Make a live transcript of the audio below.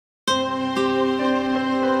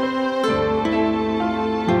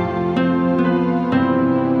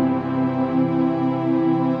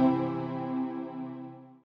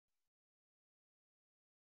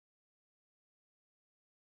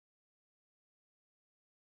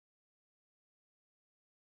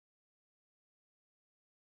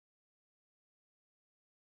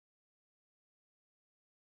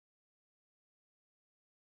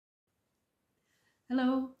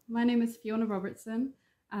Hello, my name is Fiona Robertson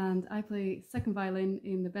and I play second violin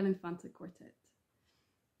in the Belinfante Quartet.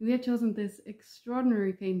 We have chosen this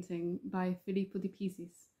extraordinary painting by Filippo De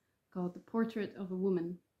Pisis called The Portrait of a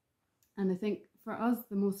Woman. And I think for us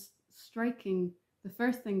the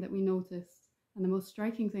first thing that we noticed and the most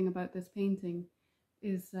striking thing about this painting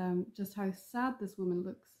is just how sad this woman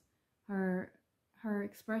looks. Her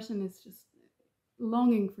expression is just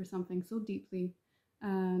longing for something so deeply.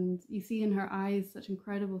 And you see in her eyes such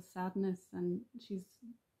incredible sadness, and she's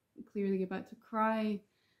clearly about to cry,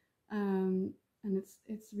 and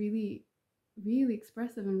it's really, really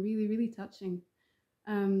expressive and really, really touching.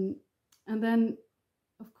 And then,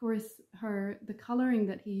 of course, the coloring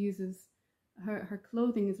that he uses, her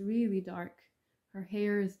clothing is really dark, her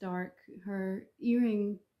hair is dark, her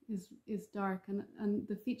earring is dark, and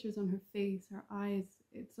the features on her face, her eyes,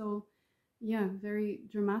 it's all, yeah, very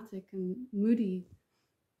dramatic and moody.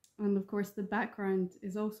 And of course, the background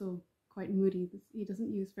is also quite moody. He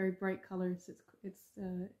doesn't use very bright colors. It's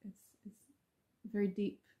very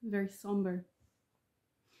deep, very somber.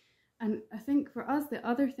 And I think for us, the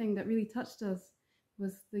other thing that really touched us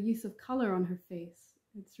was the use of color on her face.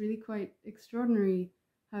 It's really quite extraordinary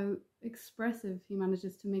how expressive he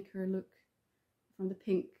manages to make her look, from the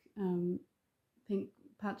pink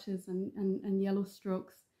patches and yellow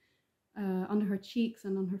strokes under her cheeks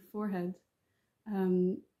and on her forehead.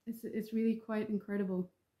 It's really quite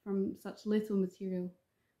incredible from such little material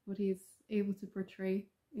what he's able to portray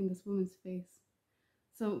in this woman's face.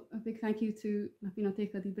 So a big thank you to la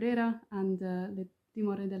Pinacoteca di Brera and le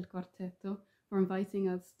Dimore del Quartetto for inviting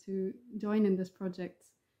us to join in this project.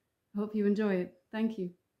 I hope you enjoy it. Thank you.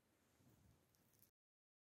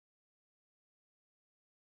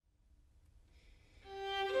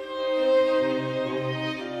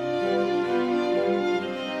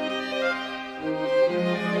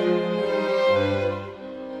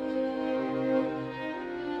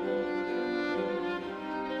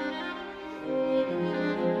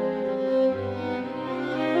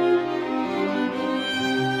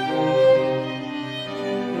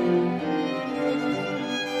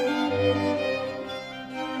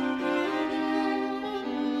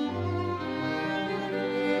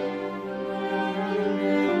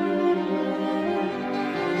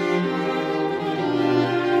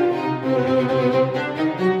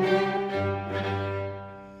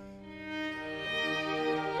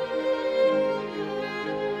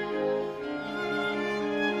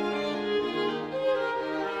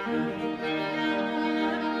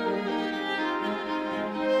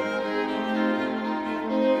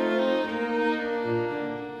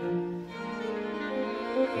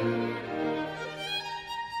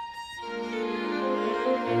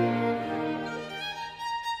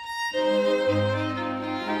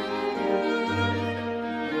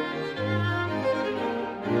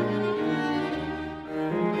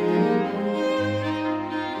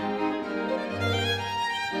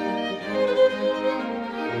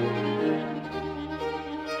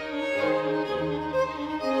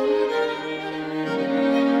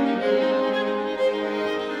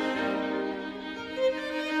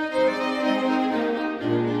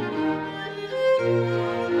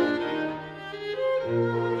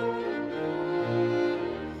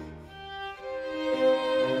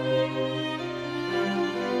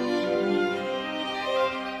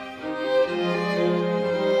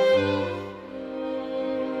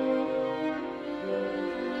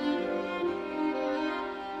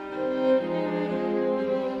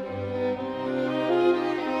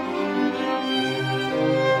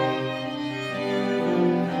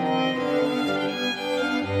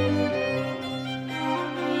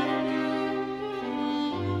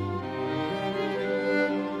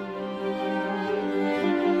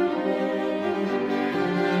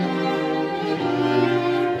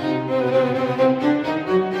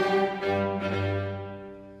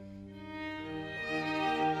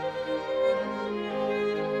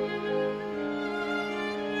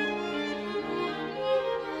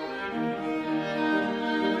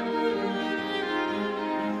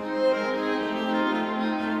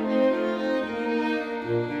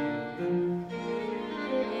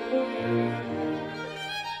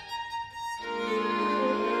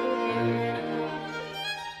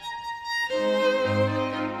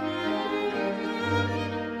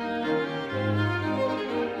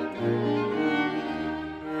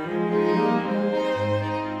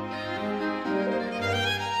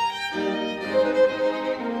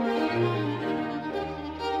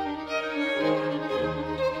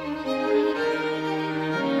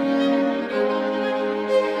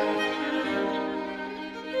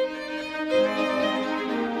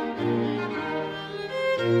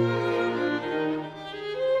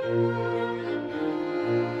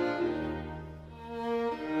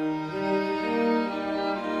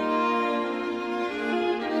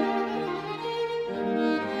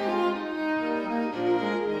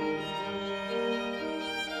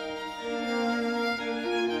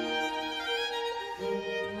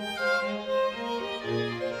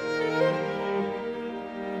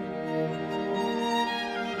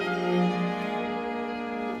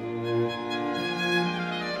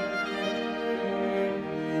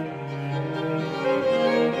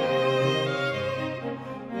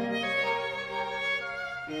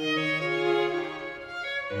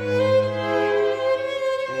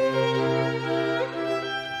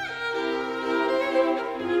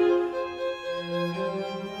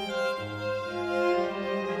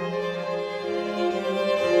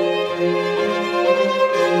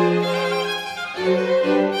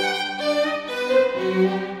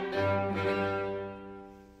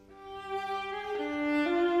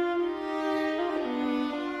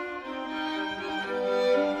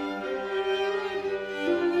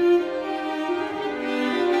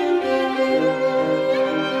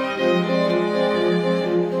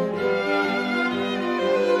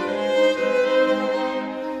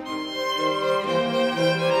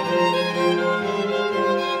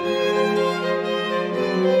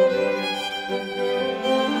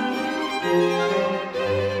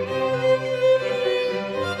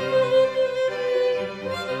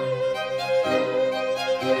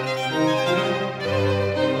 Thank you.